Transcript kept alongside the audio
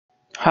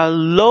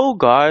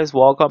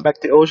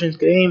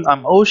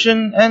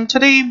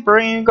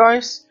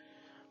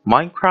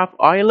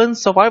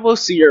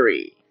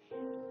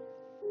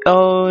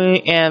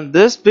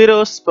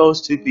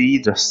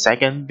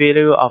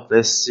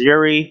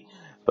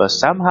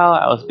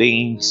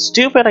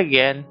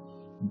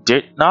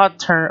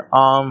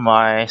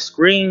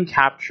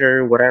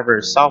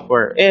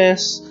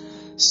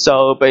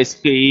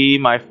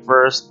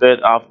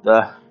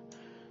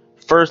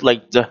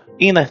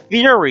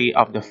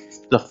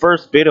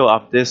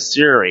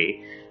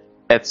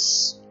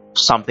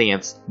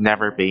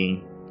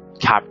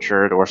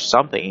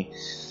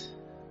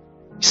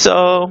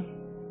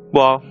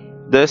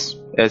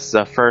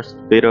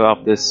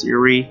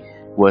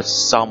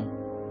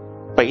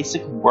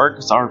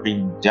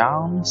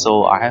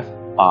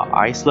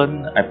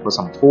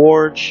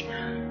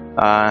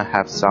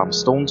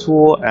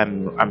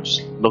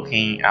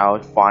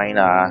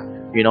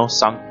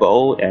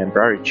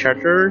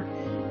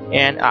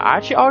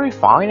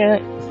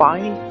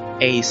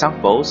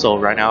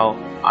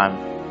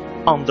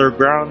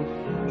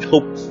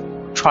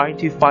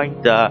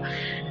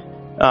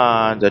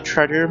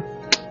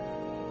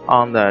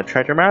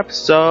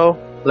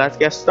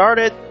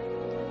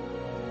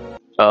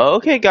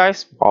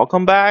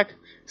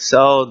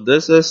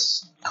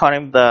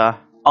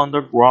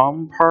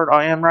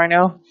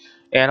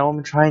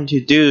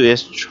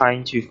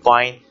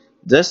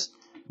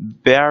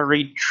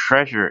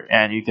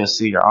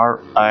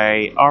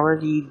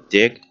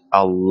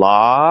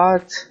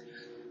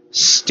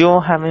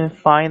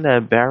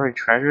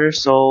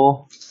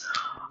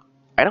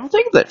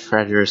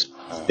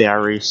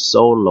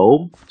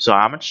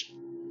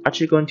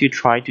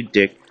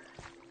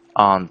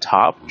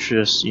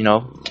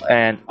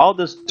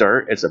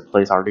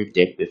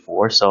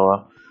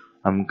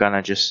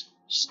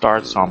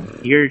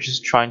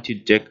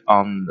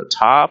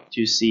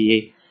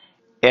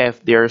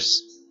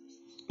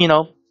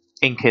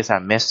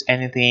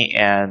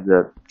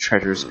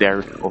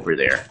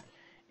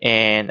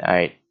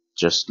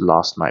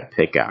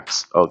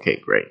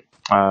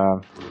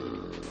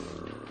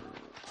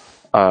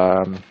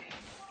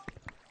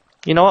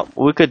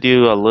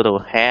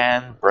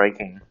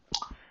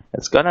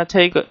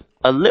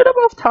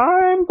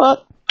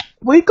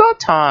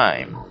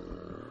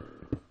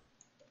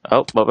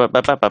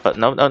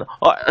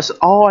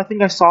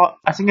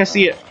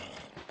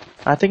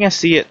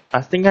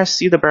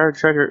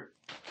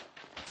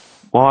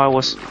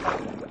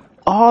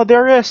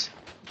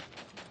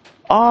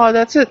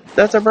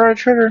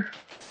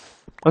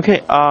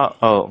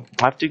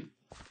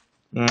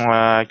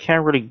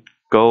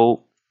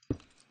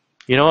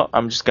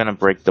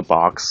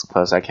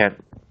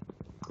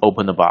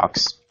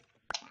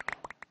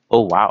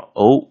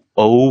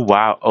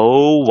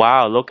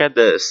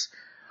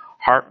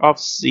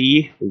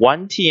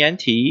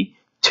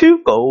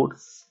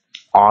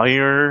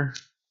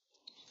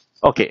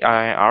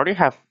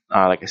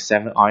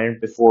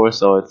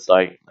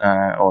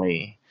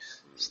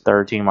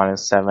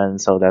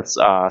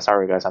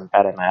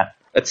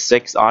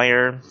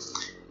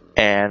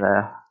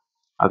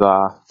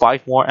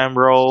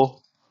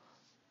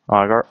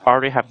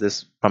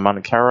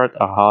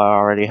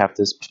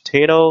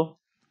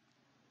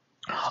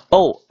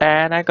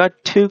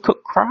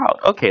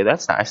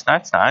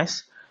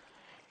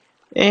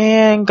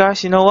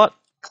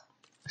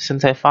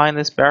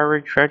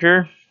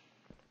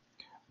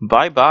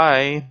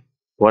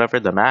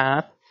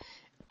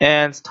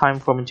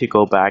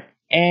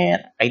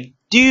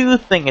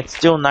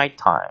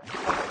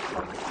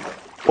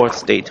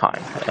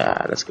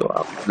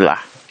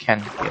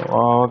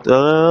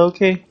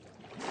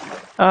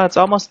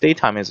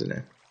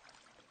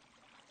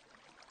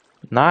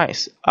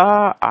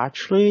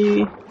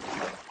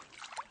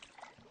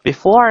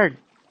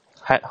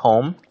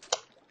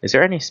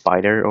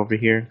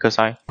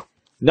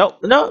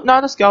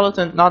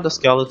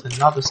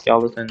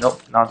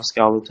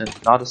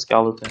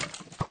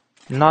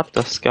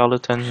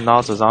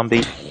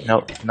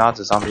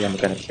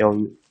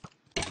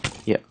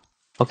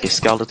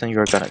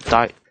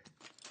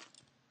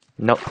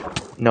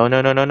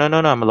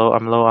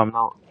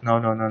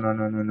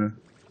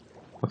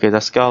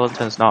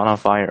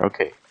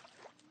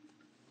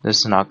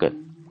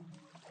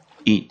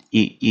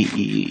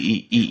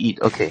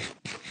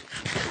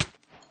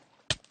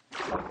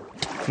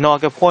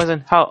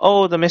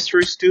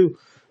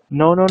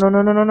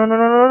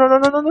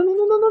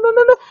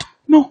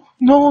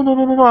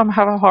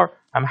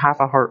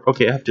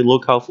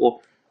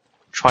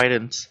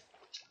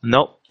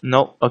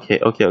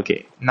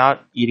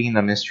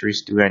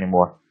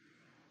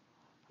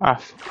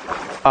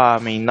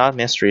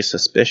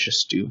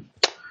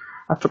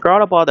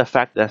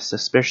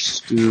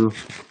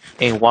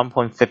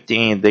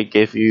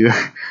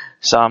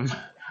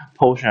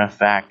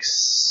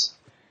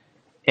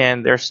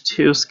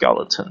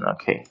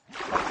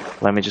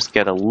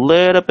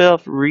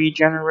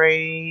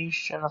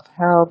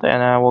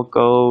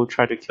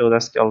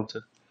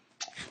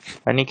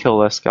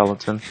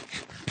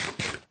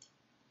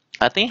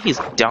I think he's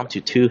down to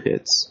 2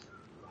 hits.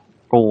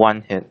 Or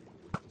 1 hit.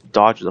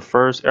 Dodge the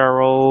first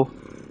arrow.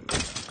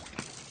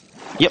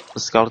 Yep, the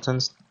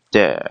skeleton's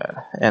dead.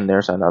 And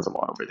there's another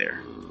one over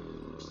there.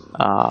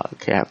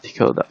 Okay, I have to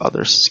kill the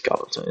other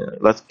skeleton.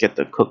 Let's get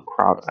the cook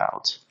crowd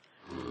out.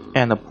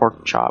 And the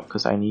pork chop,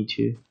 because I need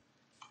to.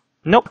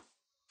 Nope.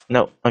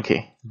 No.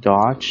 Okay.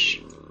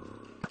 Dodge.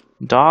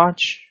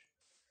 Dodge.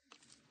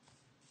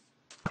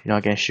 You're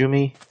not gonna shoot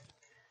me.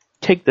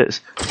 Take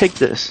this. Take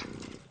this.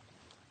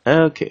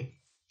 Okay.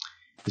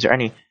 Is there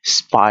any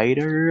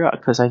spider?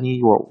 Because I need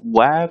your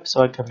web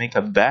so I can make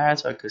a bed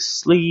so I could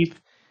sleep.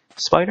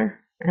 Spider?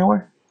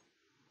 Anywhere?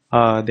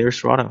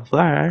 There's rotten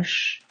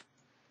flesh.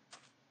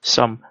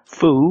 Some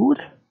food.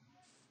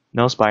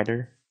 No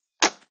spider.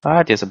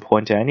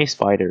 Disappointed. I need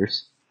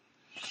spiders.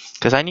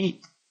 Because I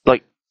need,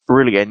 like,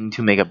 really, I need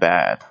to make a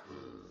bed.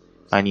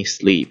 I need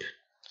sleep.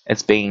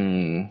 It's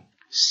been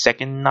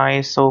second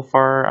night so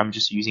far. I'm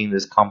just using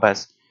this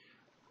compass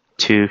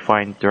to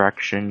find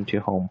direction to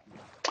home.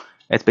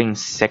 It's been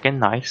second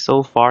night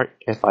so far.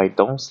 If I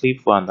don't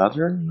sleep for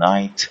another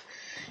night,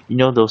 you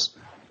know those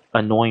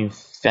annoying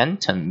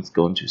phantoms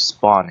going to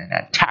spawn and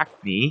attack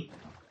me.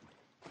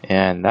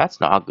 And that's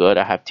not good.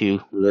 I have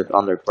to live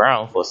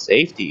underground for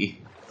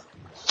safety.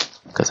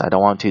 Because I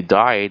don't want to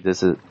die.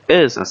 This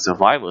is a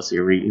survival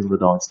series, even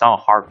though it's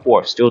not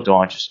hardcore. Still don't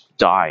want to just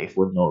die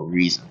for no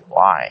reason.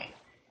 Why?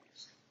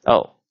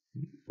 Oh,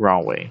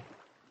 wrong way.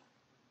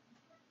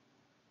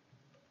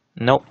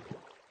 Nope.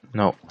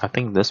 No, I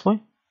think this way?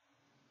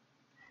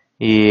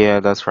 Yeah,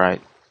 that's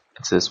right.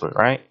 It's this way,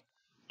 right?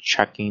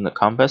 Checking the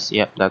compass.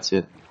 Yep, that's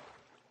it.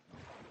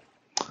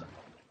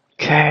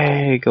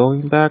 Okay,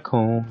 going back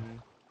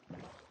home.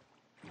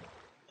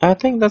 I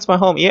think that's my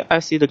home. Yeah, I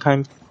see the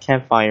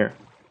campfire.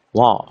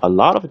 Wow, a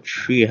lot of a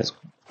tree has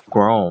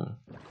grown.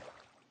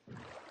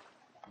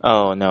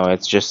 Oh no,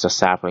 it's just a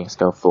sapling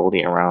still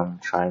floating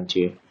around trying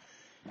to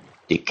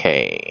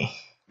decay.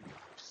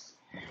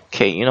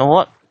 Okay, you know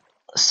what?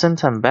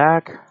 Since I'm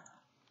back,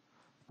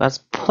 let's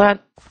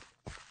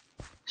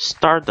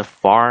start the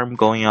farm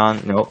going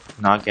on. Nope,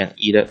 not gonna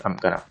eat it. I'm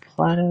gonna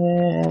plant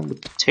it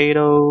with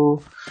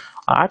potato.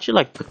 I actually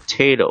like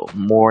potato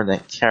more than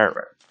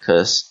carrot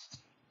because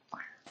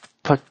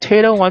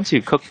potato, once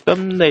you cook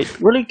them, they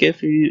really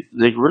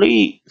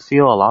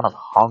feel a lot of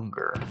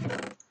hunger.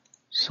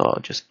 So I'll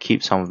just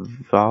keep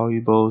some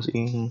valuables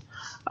in.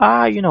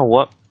 You know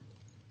what?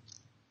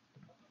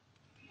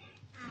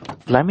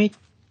 Let me.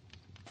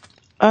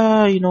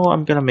 You know what?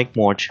 I'm gonna make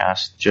more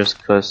chests just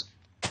because.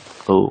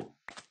 Oh,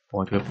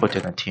 what do I put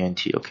in a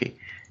TNT? Okay,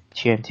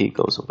 TNT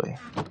goes away.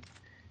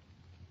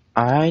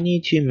 I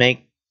need to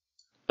make.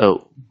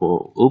 Oh,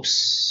 whoa,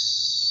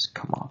 oops!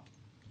 Come on.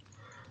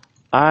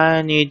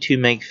 I need to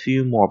make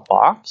few more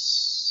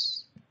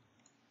box.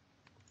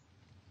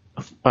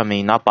 I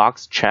mean, not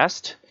box,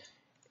 chest.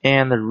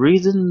 And the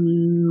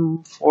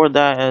reason for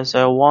that is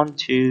I want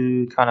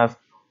to kind of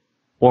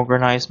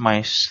organize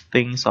my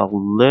things a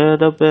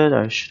little bit.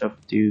 I should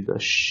have do the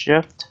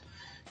shift.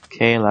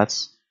 Okay,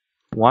 let's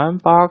one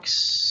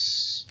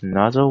box,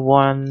 another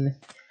one.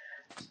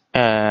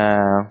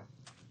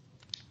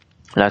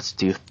 Let's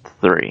do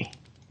 3.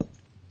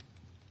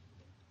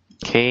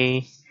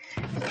 Okay,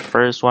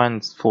 first one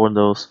is for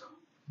those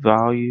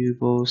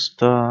valuable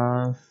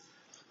stuff.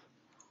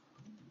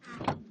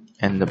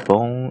 And the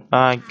bone,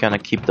 I'm gonna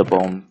keep the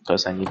bone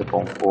because I need the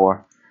bone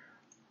for.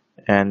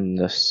 And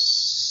the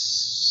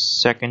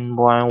second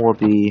one will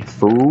be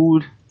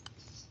food.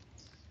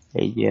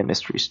 Hey, yeah,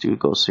 mystery stew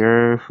goes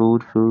here.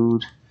 Food,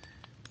 food,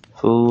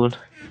 food.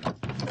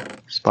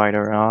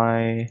 Spider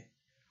eye.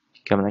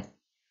 Gonna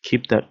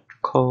keep that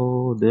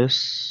coal,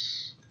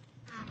 this.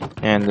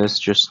 And this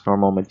just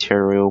normal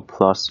material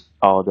plus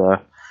all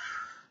the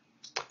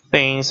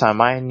things I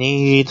might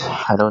need.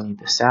 I don't need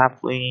the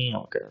sapling.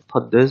 I'm gonna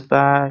put this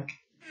back.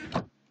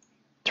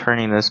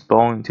 Turning this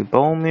bone into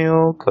bone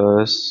meal,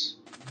 cause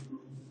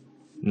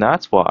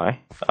that's why.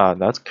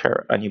 That's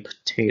carrot. I need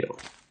potato.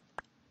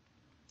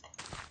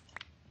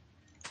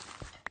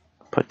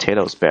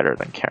 Potatoes better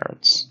than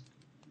carrots.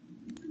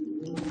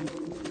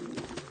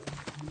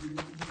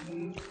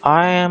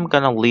 I am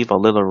gonna leave a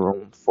little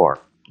room for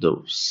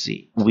those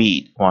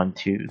weed. 1,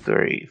 2,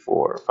 3,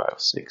 4, 5,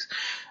 6.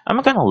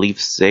 I'm gonna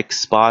leave 6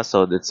 spots,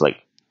 so it's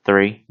like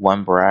 3,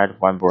 one bread,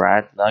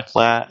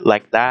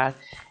 like that,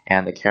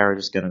 and the carrot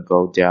is gonna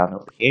go down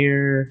over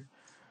here.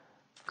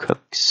 Cook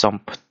some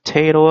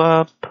potato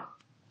up.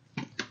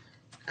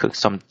 Cook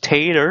some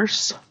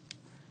taters,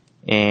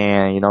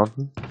 and you know,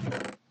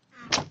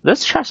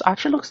 this chest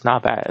actually looks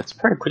not bad. It's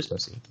pretty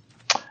Christmassy.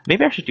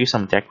 Maybe I should do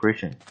some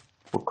decoration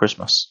for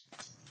Christmas.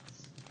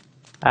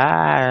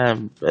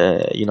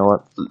 You know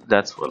what?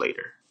 That's for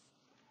later.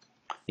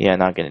 Yeah,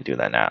 not gonna do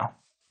that now.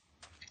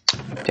 Do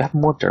I have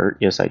more dirt?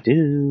 Yes, I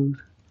do.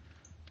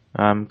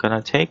 I'm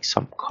gonna take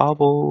some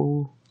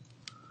cobble.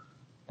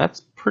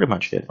 That's pretty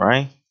much it,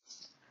 right?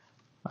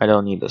 I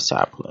don't need the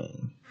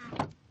sapling.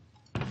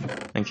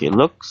 Okay,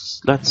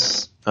 looks.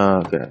 Let's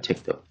gonna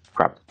take the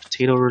grab the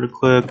potato really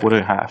quick. What do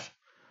I have?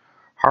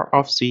 Part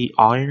of the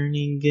iron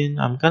ingot.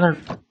 I'm gonna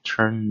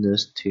turn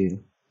this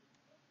to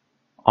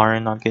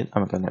iron nugget.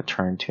 I'm gonna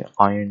turn to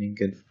iron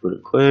ingot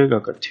really quick. I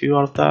got 2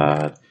 out of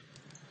that.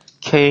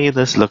 Okay,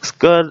 this looks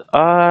good.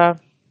 I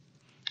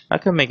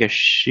can make a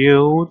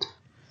shield,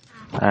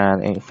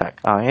 and in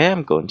fact, I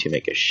am going to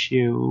make a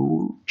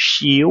shield.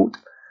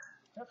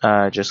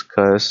 Just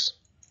cause,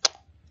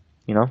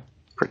 you know,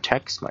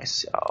 protects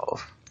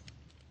myself.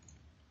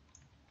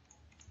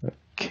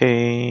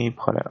 Okay,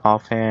 put it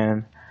off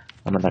in.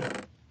 I'm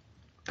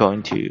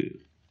going to,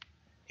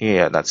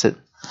 yeah, that's it.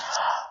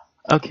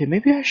 Okay,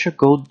 maybe I should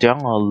go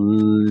down a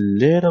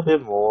little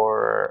bit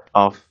more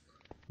of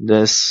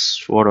this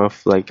sort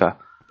of like a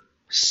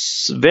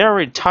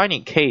very tiny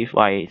cave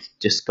I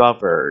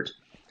discovered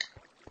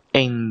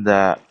in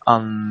the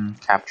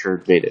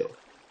uncaptured video.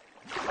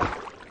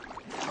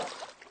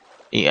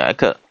 Yeah, I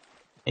could.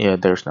 Yeah,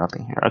 there's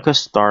nothing here. I could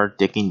start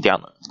digging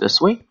down this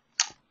way,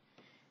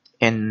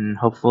 and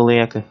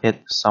hopefully I could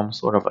hit some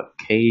sort of a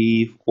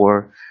cave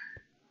or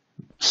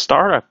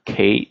start a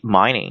cave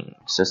mining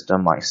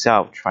system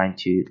myself, trying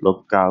to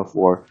look out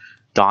for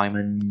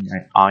diamond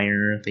and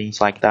iron,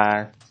 things like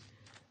that.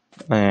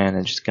 And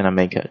I'm just gonna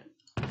make a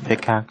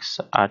pickaxe.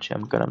 Actually,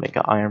 I'm gonna make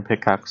an iron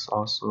pickaxe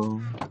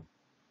also.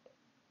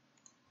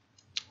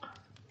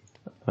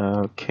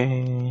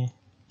 Okay,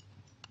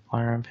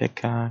 iron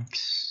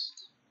pickaxe,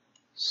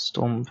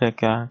 stone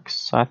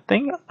pickaxe. I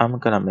think I'm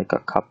gonna make a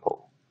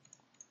couple.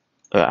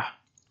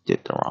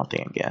 Did the wrong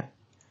thing again.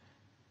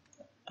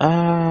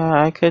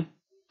 I could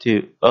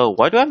do. Oh,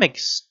 why do I make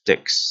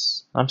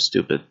sticks? I'm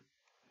stupid.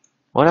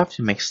 Why do I have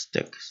to make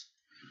sticks?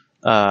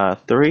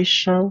 3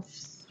 shelf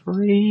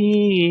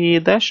 3.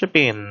 That should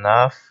be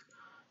enough.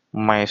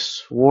 My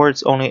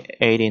sword's only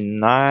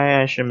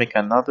 89. I should make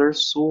another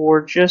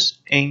sword just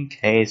in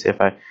case if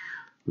I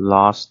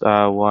lost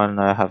that one.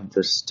 I have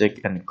the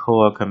stick and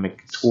coal. I can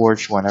make a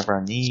torch whenever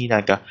I need.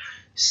 I got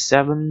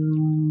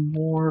 7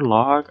 more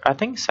log. I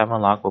think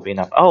 7 log will be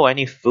enough. Oh, I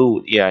need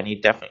food. Yeah, I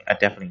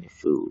definitely need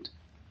food.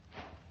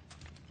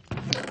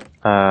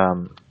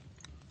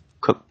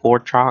 Cook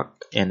pork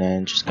chop, and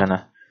then just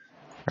gonna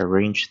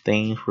arrange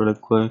things really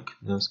quick.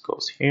 This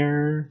goes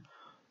here.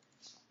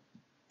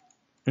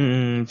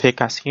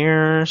 Pickaxe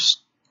here.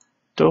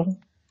 Still.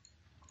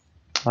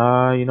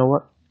 You know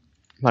what?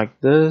 Like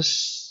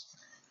this.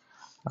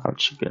 I'm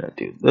just gonna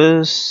do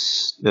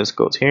this. This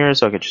goes here,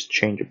 so I can just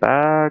change it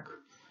back.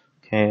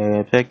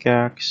 Okay,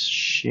 pickaxe,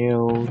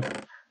 shield,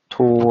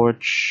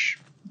 torch,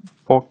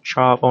 pork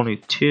chop, only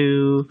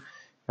 2.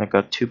 I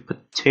got 2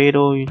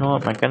 potato. You know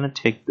what? I'm gonna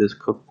take this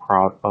cooked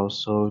crowd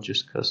also,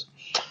 just cause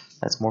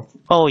that's more.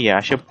 Oh yeah,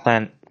 I should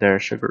plant their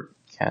sugar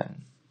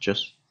cane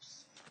just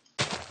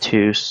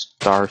to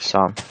start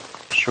some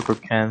sugar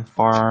cane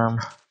farm.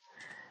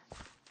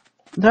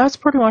 That's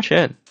pretty much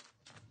it.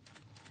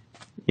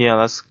 Yeah,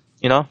 let's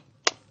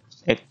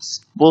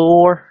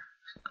explore,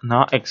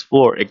 not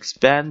explore,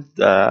 expand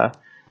the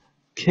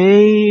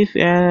cave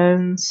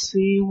and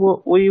see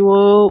what we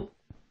will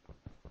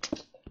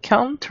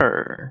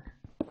counter.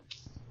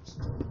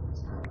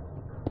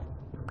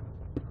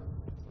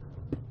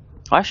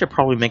 I should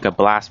probably make a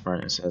blast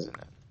furnace, isn't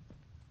it?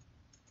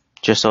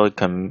 Just so I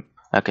can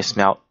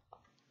smelt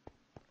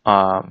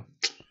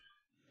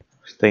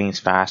things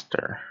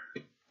faster.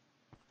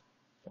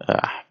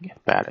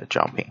 Get bad at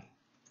jumping.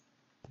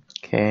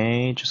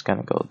 Okay, just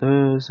gonna go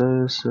this.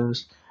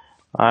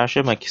 I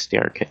should make a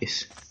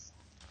staircase.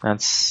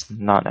 That's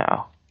not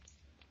now.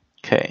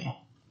 Okay.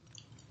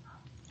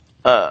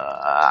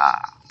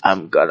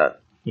 I'm gonna,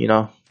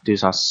 do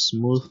some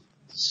smooth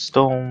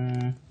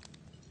stone.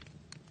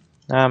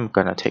 I'm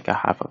gonna take a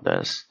half of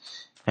this,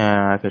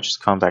 and I could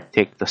just come back,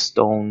 take the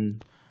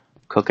stone,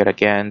 cook it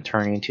again,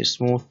 turn it into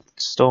smooth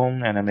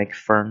stone, and then make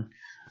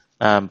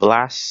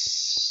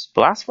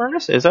blast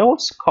furnace. Is that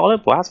what's called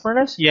it? Blast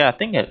furnace? Yeah, I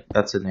think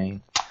that's the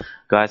name.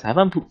 Guys, I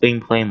haven't been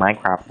playing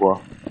Minecraft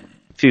for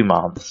a few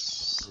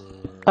months.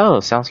 Oh,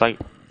 sounds like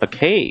a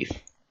cave.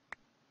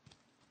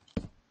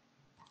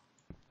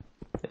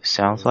 It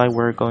sounds like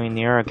we're going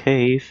near a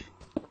cave.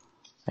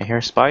 I hear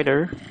a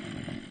spider.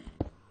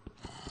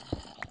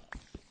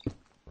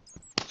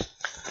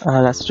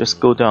 Let's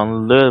just go down a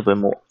little bit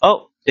more.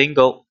 Oh,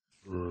 dingo.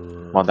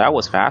 Well, that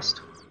was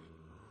fast.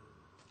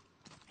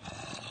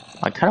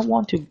 I kind of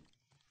want to.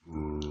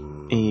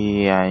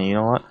 Yeah, you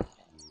know what?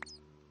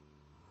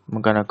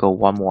 I'm gonna go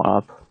 1 more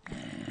up.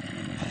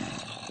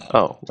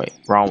 Oh, wait,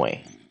 wrong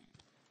way.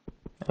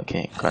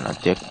 Okay, gonna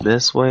dig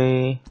this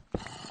way.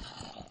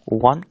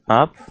 1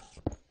 up.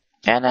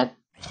 And I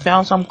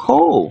found some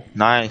coal.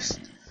 Nice.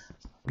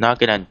 Not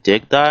gonna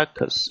dig that,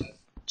 cause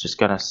just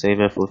gonna save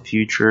it for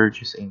future,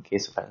 just in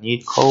case if I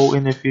need coal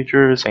in the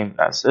future. Same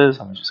as this.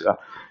 I'm just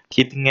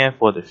keeping it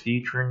for the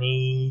future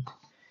need.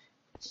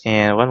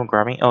 And what I'm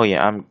grabbing, oh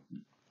yeah, I'm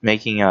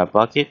making a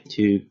bucket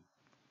to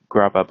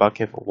grab a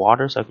bucket of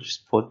water, so I can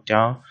just put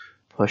down,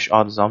 push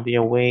all the zombie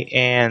away,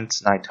 and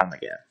it's nighttime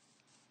again.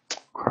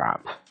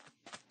 Crap.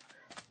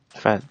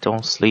 If I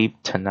don't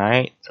sleep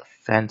tonight, the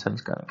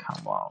phantom's gonna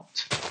come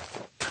out.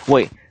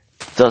 Wait,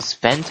 Does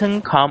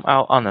Fenton come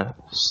out on the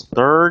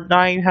third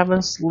night you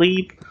haven't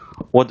sleep,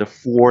 or the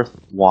fourth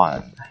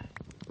one?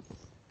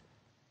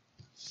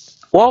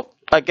 Well,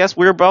 I guess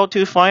we're about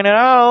to find it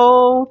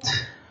out.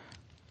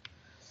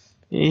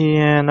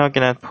 Yeah, not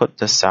gonna put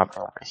the sap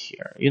over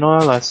here. You know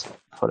what? Let's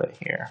put it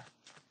here.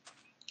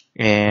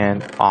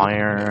 And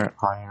iron,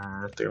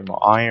 thermal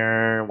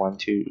iron. 1,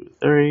 2,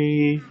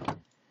 3.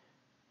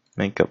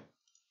 Make a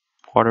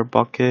water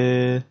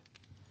bucket.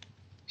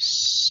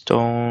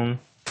 Stone.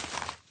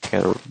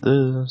 Get rid of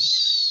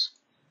this.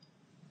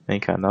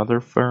 Make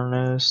another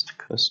furnace,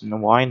 cause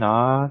why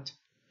not?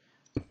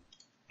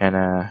 And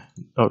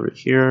over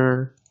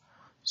here,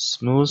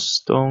 smooth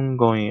stone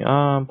going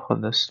up.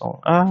 Put the stone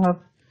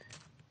up.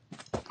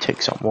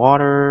 Take some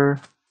water.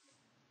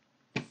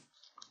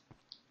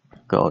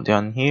 Go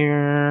down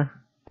here.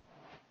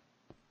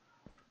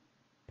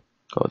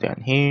 Go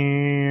down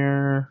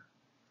here.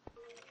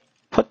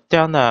 Put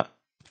down the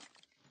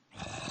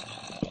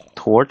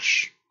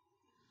torch.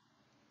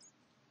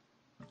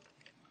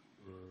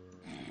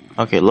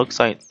 Okay, looks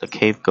like the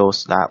cave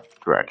goes that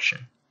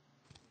direction.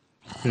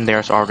 And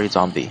there's already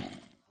zombie.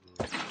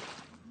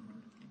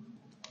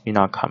 You're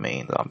not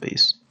coming,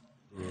 zombies.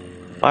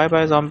 Bye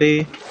bye,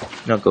 zombie.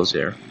 No, it goes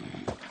there.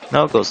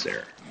 No, it goes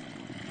there.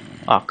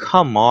 Oh,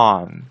 come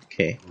on.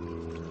 Okay.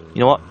 You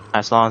know what?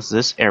 As long as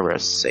this area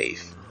is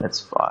safe,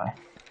 that's fine.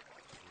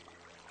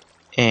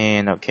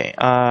 And okay,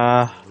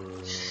 I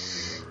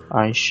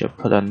should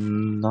put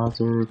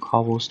another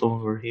cobblestone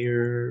over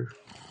here.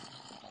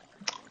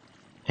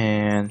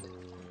 And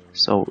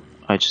so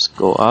I just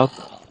go up.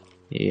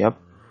 Yep.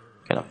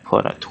 Gonna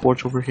put a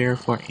torch over here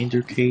for an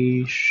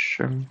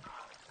indication.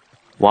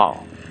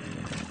 Wow.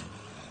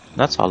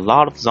 That's a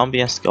lot of zombie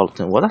and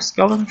skeleton. What, a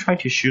skeleton trying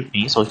to shoot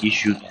me, so he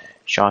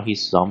shot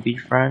his zombie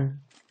friend?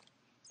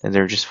 And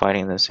they're just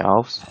fighting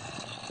themselves?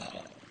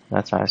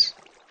 That's nice.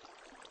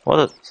 What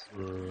a...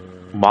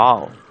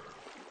 Wow.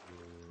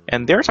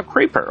 And there's a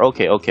creeper.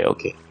 Okay.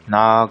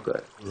 Not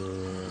good.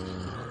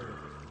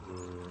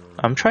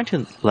 I'm trying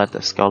to let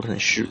the skeleton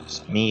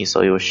shoot me,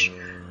 so it will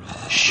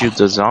shoot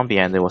the zombie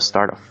and they will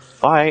start a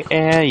fight.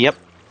 And yep,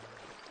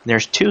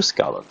 there's 2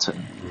 skeletons.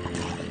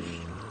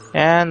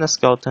 And the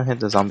skeleton hit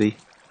the zombie.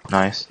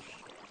 Nice.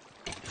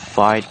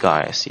 Fight,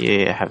 guys.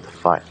 Yeah, I have to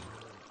fight.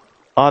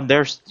 Oh,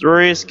 there's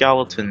 3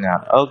 skeletons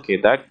now.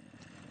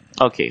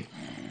 Okay.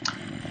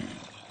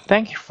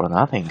 Thank you for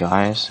nothing,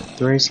 guys.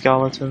 3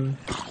 skeletons.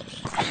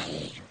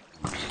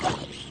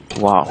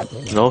 Wow,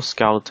 those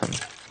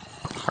skeletons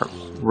are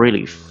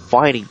really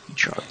fighting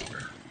each other.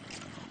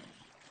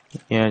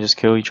 Yeah, just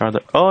kill each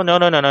other. Oh, no.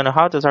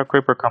 How does our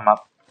creeper come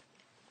up?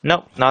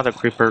 Nope, not a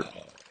creeper.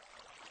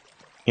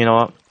 You know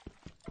what?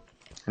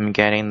 I'm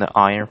getting the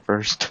iron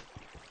first.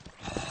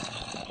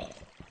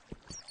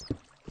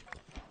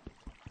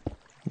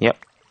 Yep,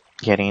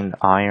 getting the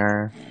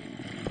iron.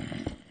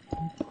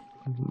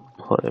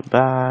 Put it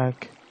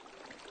back.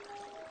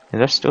 Is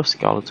there still a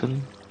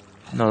skeleton?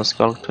 No, the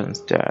skeleton's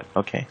dead.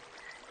 Okay.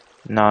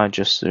 Now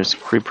just there's a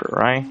creeper,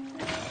 right?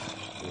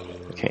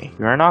 Okay,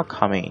 you're not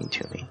coming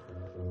into me.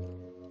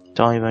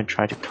 Don't even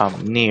try to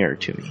come near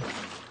to me.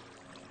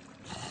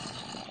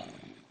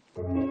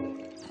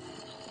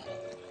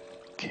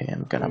 Okay,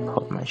 I'm gonna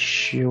put my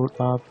shield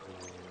up.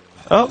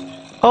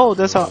 Oh,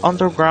 that's an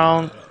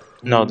underground.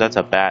 No, that's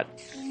a bat.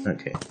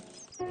 Okay.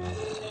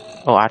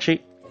 Oh,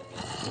 actually,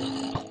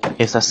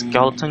 if the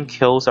skeleton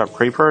kills our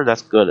creeper,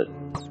 that's good.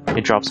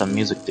 It drops a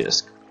music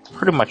disc.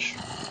 Pretty much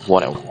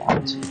what I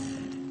want.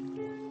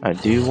 I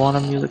do want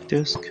a music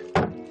disc.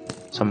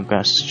 So I'm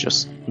gonna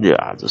just...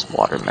 Yeah, this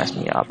water messed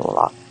me up a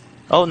lot.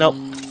 Oh no,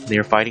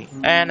 they're fighting.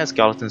 And the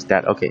skeleton's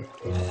dead. Okay.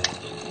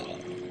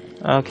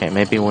 Okay,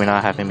 maybe we're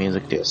not having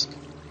music disc.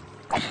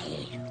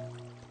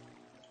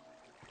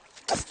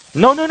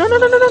 No.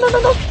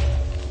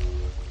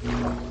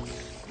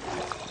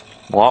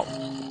 Well,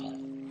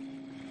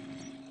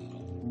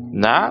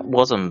 that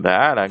wasn't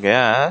bad, I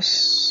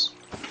guess.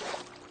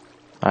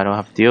 I don't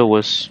have to deal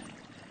with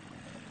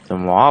the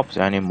mobs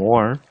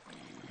anymore.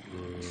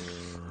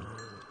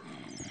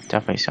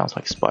 Definitely sounds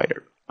like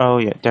spider. Oh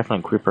yeah,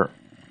 definitely creeper.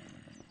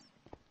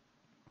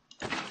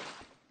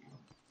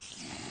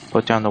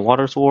 Put down the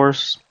water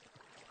source,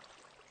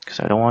 because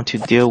I don't want to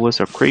deal with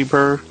a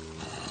creeper.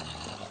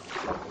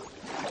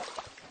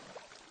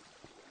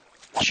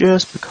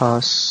 Just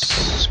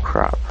because...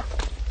 crap.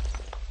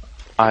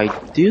 I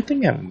do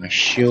think that my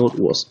shield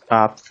was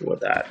up for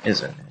that,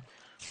 isn't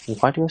it?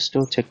 Why do I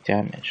still take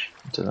damage?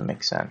 It doesn't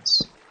make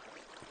sense.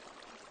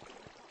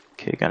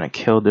 Okay, gonna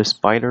kill this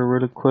spider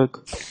really quick.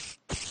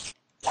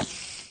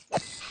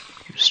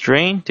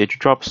 String? Did you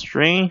drop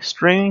string?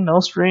 String? No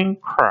string?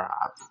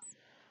 Crap.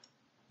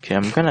 Okay,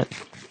 I'm gonna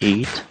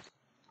eat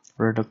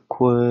really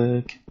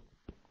quick.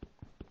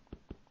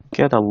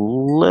 Get a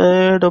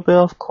little bit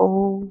of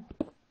coal.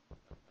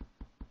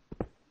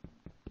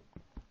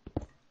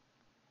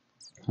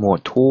 More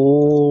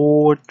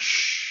torch.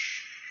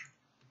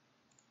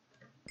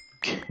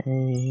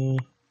 Okay.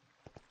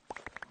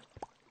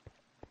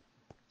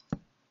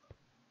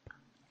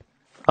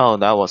 Oh,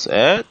 that was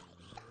it?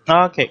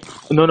 Okay.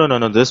 No, no, no,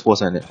 no. This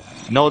wasn't it.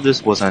 No,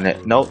 this wasn't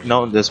it. No,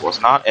 no, this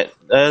was not it.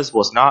 This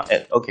was not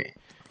it. Okay.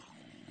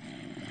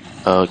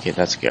 Okay,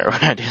 that's scary.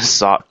 I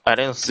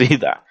didn't see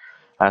that.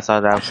 I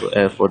thought that was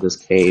it for this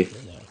cave.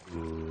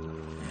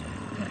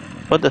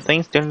 But the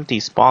things didn't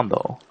despawn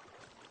though.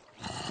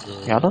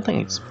 Yeah, I don't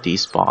think it's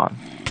despawn.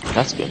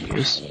 That's good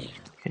news.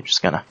 Okay,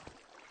 just gonna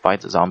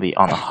fight the zombie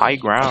on a high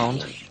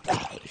ground.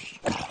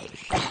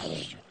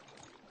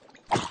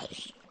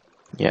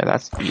 Yeah,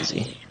 that's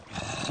easy.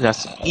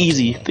 That's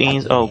easy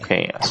things.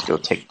 Okay, I still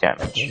take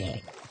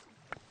damage.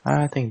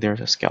 I think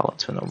there's a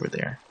skeleton over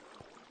there.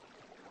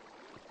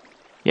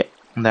 Yep,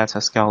 that's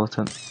a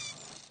skeleton.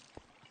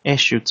 It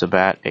shoots a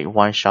bat. It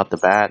one-shot the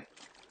bat.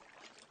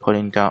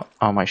 Putting down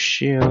on my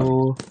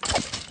shield.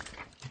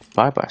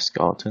 Bye-bye,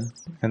 skeleton.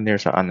 And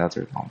there's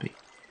another zombie.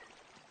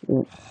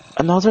 Ooh,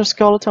 another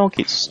skeleton?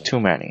 Okay, it's too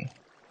many.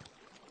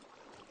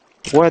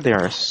 Why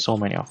there are so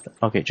many of them?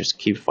 Okay, just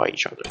keep fight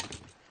each other.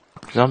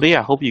 Zombie,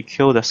 I hope you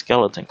kill the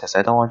skeleton, because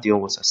I don't want to deal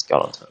with a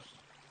skeleton.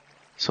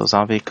 So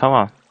zombie, come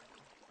on.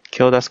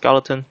 Kill that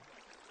skeleton.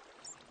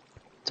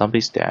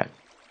 Zombie's dead.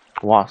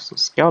 Wow, so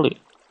skeleton.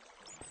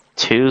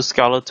 2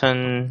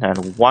 skeleton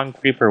and 1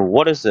 creeper.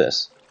 What is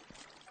this?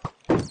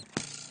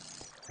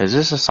 Is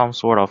this some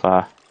sort of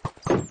a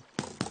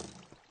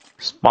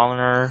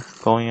spawner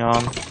going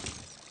on?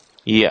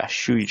 Yeah,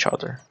 shoot each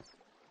other.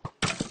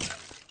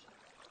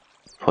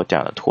 Put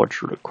down a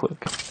torch real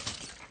quick.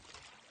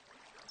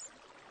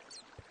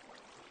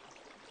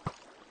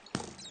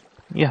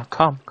 Yeah,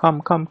 come.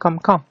 Come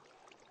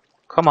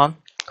on.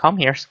 Come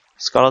here,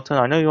 skeleton.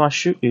 I know you want to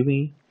shoot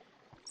me.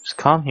 Just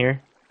come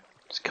here.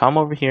 Just come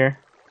over here.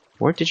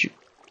 Where did you...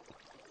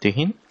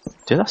 Did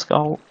that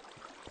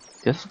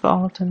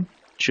skeleton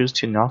choose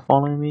to not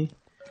follow me?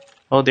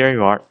 Oh, there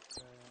you are.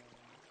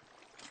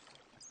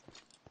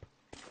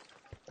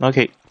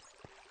 Okay.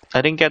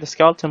 I didn't get the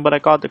skeleton, but I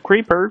got the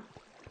creeper.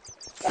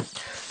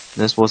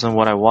 This wasn't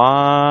what I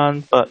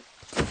want, but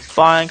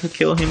fine, could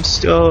kill him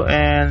still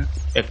and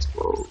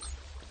explode.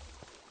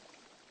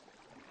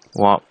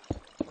 Well,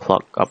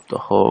 plug up the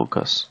hole,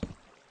 cause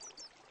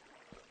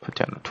put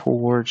down the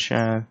torch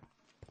and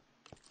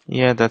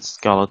yeah, that's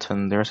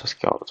skeleton. There's a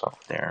skeleton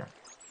up there.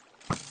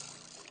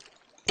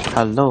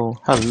 Hello,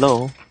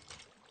 hello.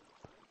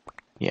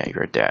 Yeah,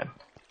 you're dead.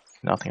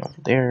 Nothing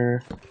over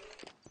there.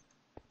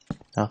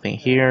 Nothing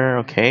here.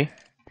 Okay.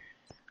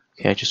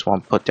 Okay, I just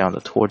want to put down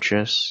the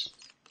torches.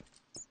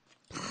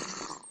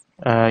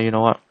 You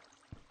know what?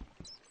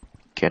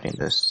 Getting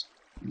this.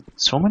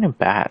 So many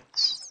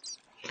bats.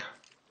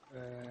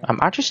 I'm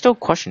actually still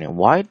questioning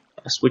why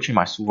switching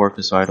my sword,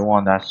 because I don't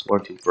want that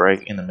sword to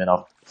break in the middle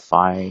of the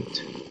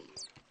fight.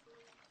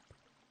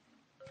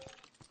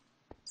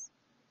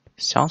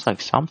 Sounds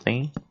like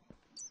something.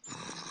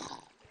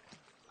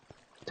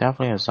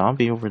 Definitely a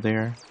zombie over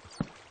there.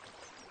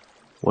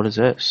 What is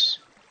this?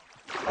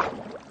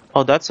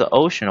 Oh, that's the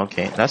ocean.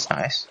 Okay, that's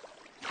nice.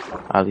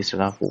 At least I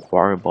don't have to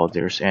worry about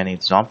there's any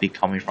zombie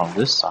coming from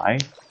this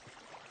side.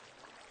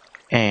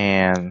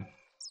 And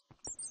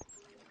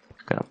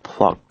gonna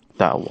plug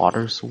that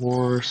water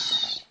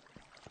source.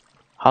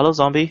 Hello,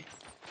 zombie.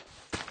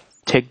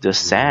 Take the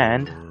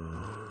sand.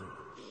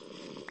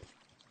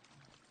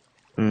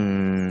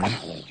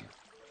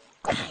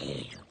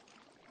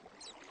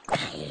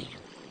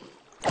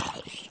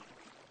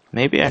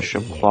 Maybe I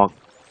should plug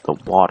the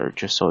water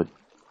just so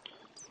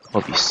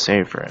it'll be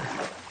safer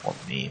for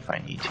me if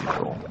I need to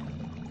go.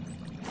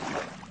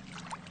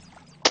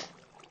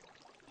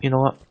 You know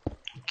what?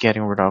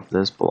 Getting rid of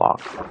this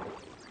block.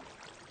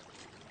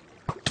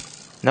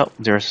 Nope,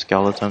 there's a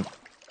skeleton.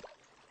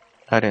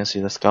 I didn't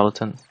see the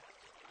skeleton.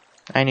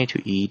 I need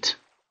to eat.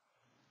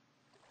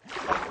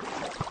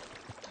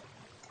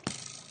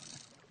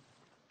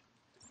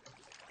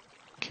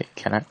 Okay,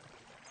 can I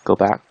go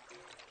back?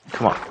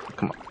 Come on,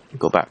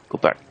 go back,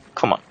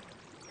 come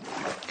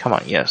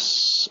on,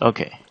 yes,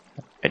 okay,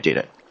 I did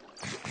it.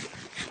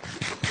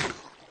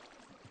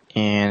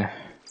 And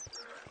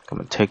I'm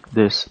gonna take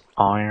this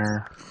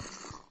iron.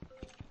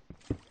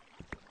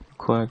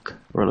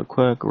 Really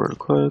quick,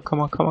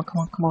 come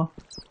on.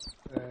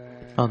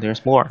 Oh,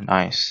 there's more,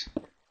 nice.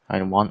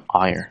 I want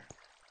iron.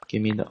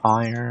 Give me the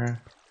iron.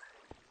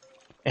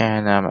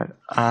 And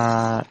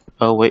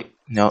oh wait,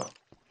 no.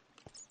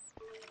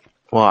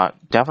 Well, I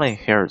definitely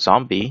hear a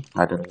zombie.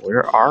 I don't know,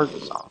 where are the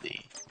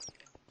zombie?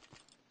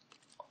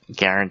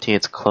 Guarantee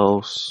it's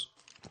close.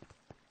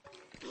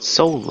 It's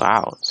so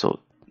loud, so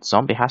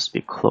zombie has to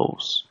be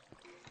close.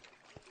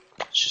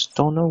 Just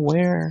don't know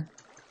where.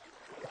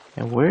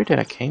 And where did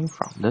I came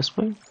from? This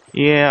way?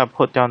 Yeah, I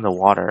put down the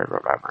water, I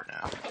remember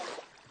now.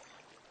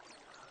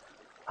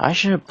 I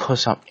should put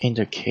some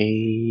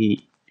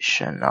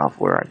indication of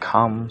where it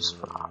comes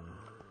from.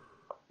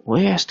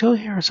 Wait, I still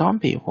hear a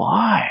zombie.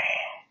 Why?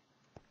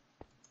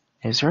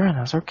 Is there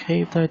another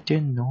cave that I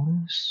didn't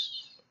notice?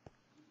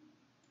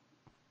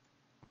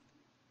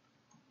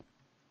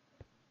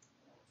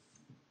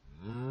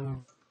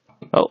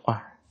 Oh,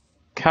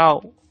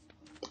 cow.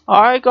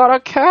 I got a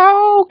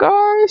cow,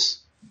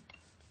 guys!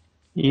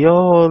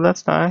 Yo,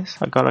 that's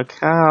nice. I got a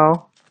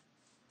cow.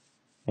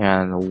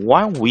 And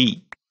 1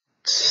 wheat.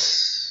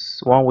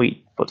 1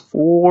 wheat, but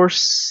 4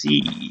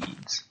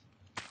 seeds.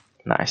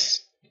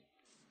 Nice.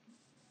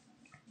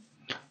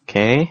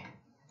 Okay.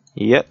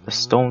 Yep, the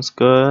stone's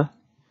good.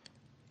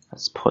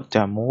 Let's put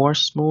down more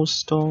smooth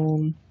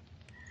stone.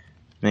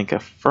 Make a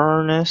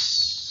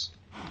furnace.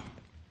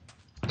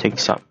 Take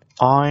some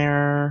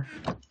iron.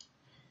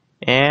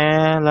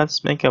 And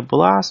let's make a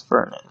blast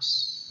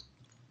furnace.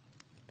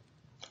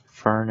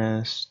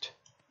 Furnace.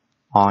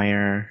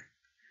 Iron.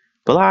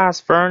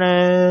 Blast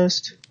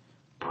furnace.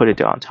 Put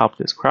it on top of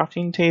this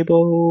crafting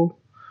table.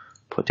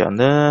 Put down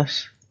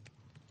this.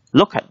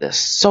 Look at this,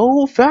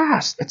 so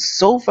fast! It's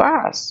so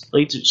fast!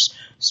 Like, just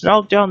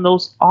smelt down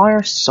those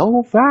iron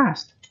so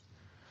fast!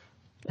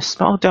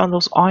 Smelt down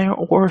those iron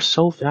ores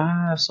so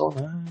fast, so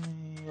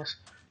nice.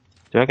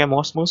 Do I get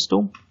more smooth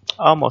stone?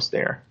 Almost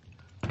there.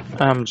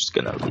 I'm just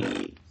gonna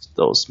leave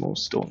those smooth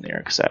stone there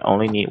because I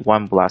only need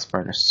 1 blast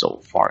furnace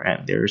so far,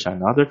 and there's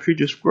another tree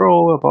just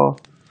grow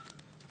about.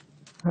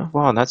 Oh,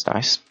 wow, that's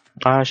nice.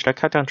 Should I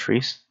cut down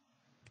trees?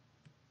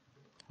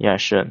 Yeah, I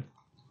should.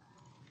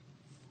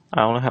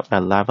 I only have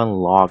 11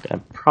 log. I'm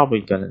probably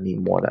gonna need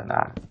more than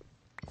that.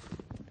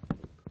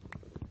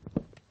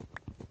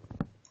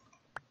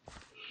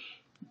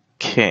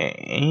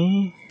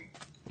 Okay.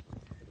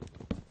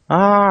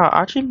 I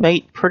actually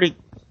made pretty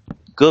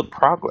good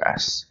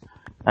progress.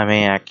 I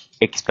mean, I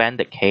expand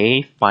the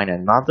cave, find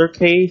another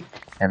cave,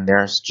 and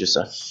there's just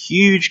a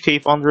huge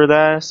cave under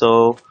that.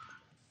 So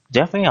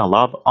definitely a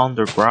lot of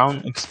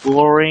underground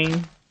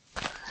exploring.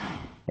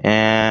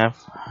 And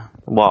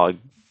well, it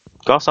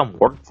got some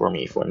work for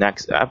me for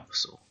next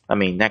episode. I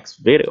mean, next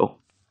video.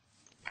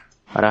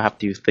 I don't have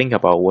to think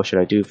about what should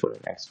I do for the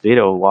next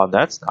video. Wow,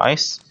 that's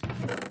nice.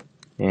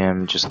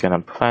 And I'm just gonna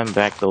plant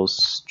back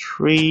those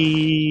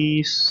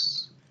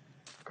trees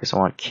because I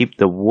want to keep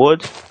the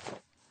wood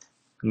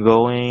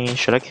going.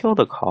 Should I kill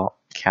the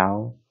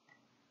cow?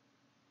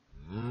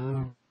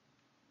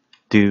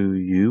 Do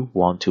you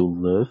want to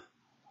live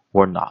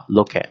or not?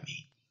 Look at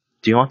me.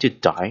 Do you want to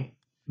die?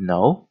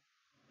 No?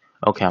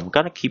 Okay, I'm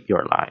gonna keep you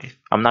alive.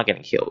 I'm not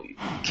gonna kill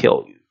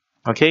you.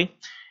 Okay?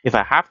 If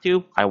I have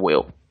to, I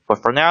will.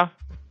 But for now,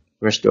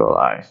 we're still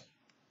alive.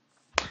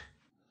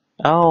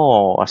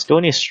 Oh, I still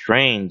need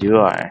strain, do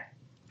I?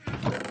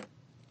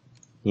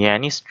 Yeah, I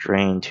need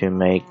strain to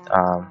make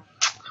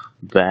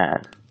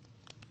bad.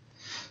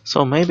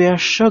 So maybe I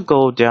should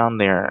go down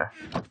there.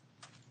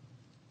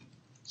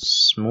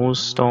 Smooth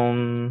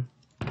stone.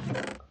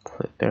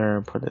 Put it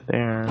there, put it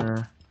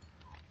there.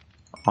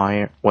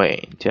 Iron.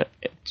 Wait,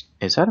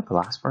 is that a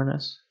blast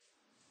furnace?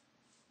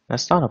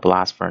 That's not a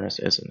blast furnace,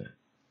 isn't it?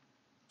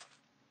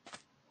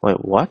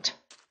 Wait, what?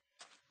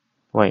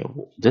 Wait,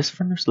 this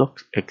furnace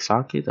looks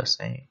exactly the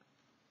same.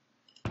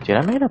 Did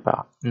I make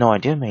a No, I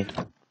didn't make.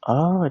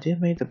 Oh, I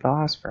did make the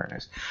blast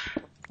furnace.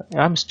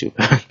 I'm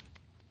stupid.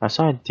 I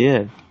saw I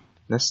did.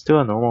 That's still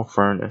a normal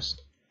furnace.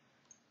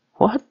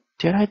 What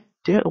did I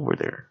do over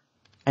there?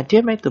 I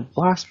did make the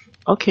blast.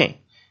 Okay,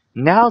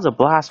 now the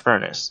blast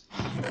furnace,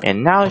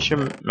 and now it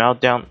should melt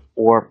down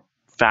ore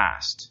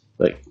fast,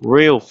 like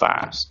real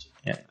fast.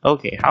 Yeah.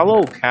 Okay,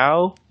 hello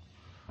cow.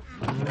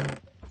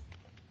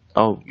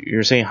 Oh,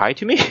 you're saying hi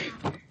to me?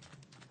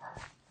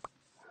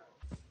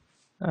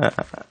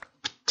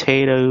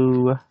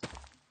 Potato.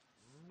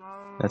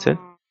 That's it.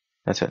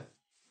 That's it.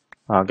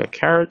 I'll get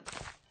carrot.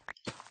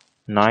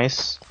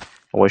 Nice.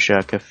 I wish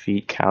I could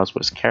feed cows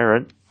with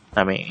carrot.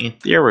 I mean, in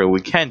theory, we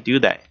can't do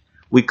that.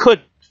 We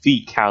could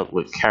feed cows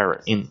with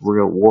carrot in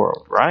real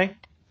world, right?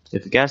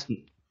 If you guys,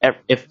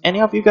 if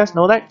any of you guys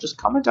know that, just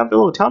comment down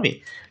below. Tell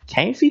me,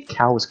 can you feed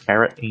cows with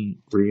carrot in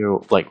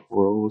real, like,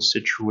 rural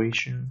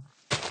situation?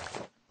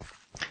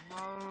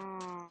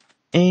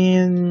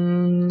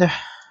 And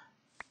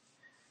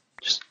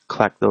just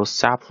collect those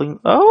saplings.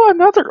 Oh,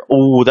 another.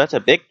 Oh, that's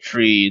a big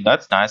tree.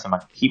 That's nice. I'm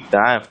gonna keep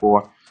that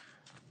for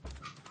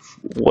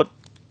what?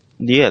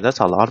 Yeah, that's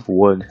a lot of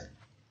wood.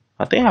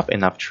 I think I have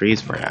enough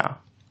trees for now.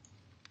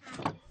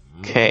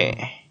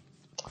 Okay.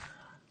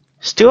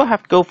 Still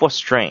have to go for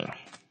string.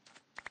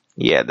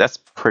 Yeah, that's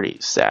pretty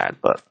sad,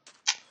 but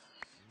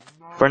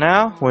for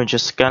now, we're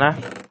just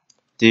gonna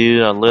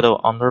do a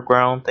little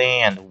underground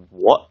thing and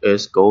what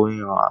is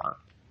going on.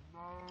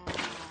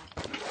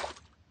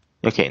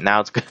 Okay, now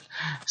it's good.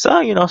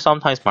 So, you know,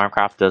 sometimes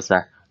Minecraft does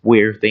that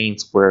weird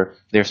things where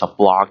there's a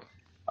block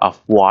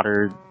of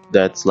water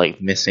that's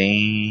like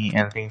missing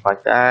and things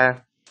like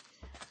that.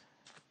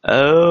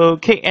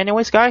 Okay,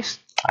 anyways, guys,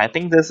 I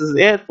think this is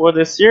it for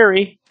this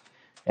series.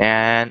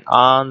 And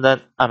on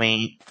the,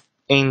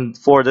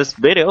 for this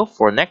video,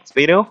 for next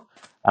video,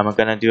 I'm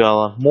gonna do a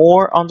lot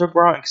more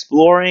underground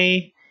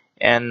exploring,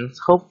 and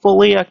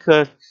hopefully I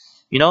could,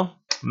 you know,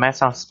 make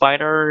some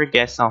spider,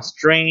 get some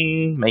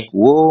string, make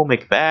wool,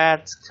 make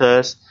bats,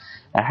 cause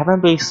I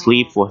haven't been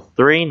asleep for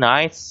 3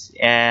 nights,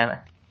 and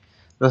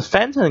the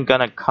phantom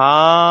gonna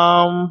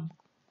come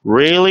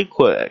really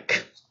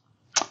quick.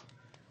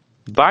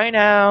 Bye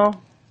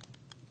now.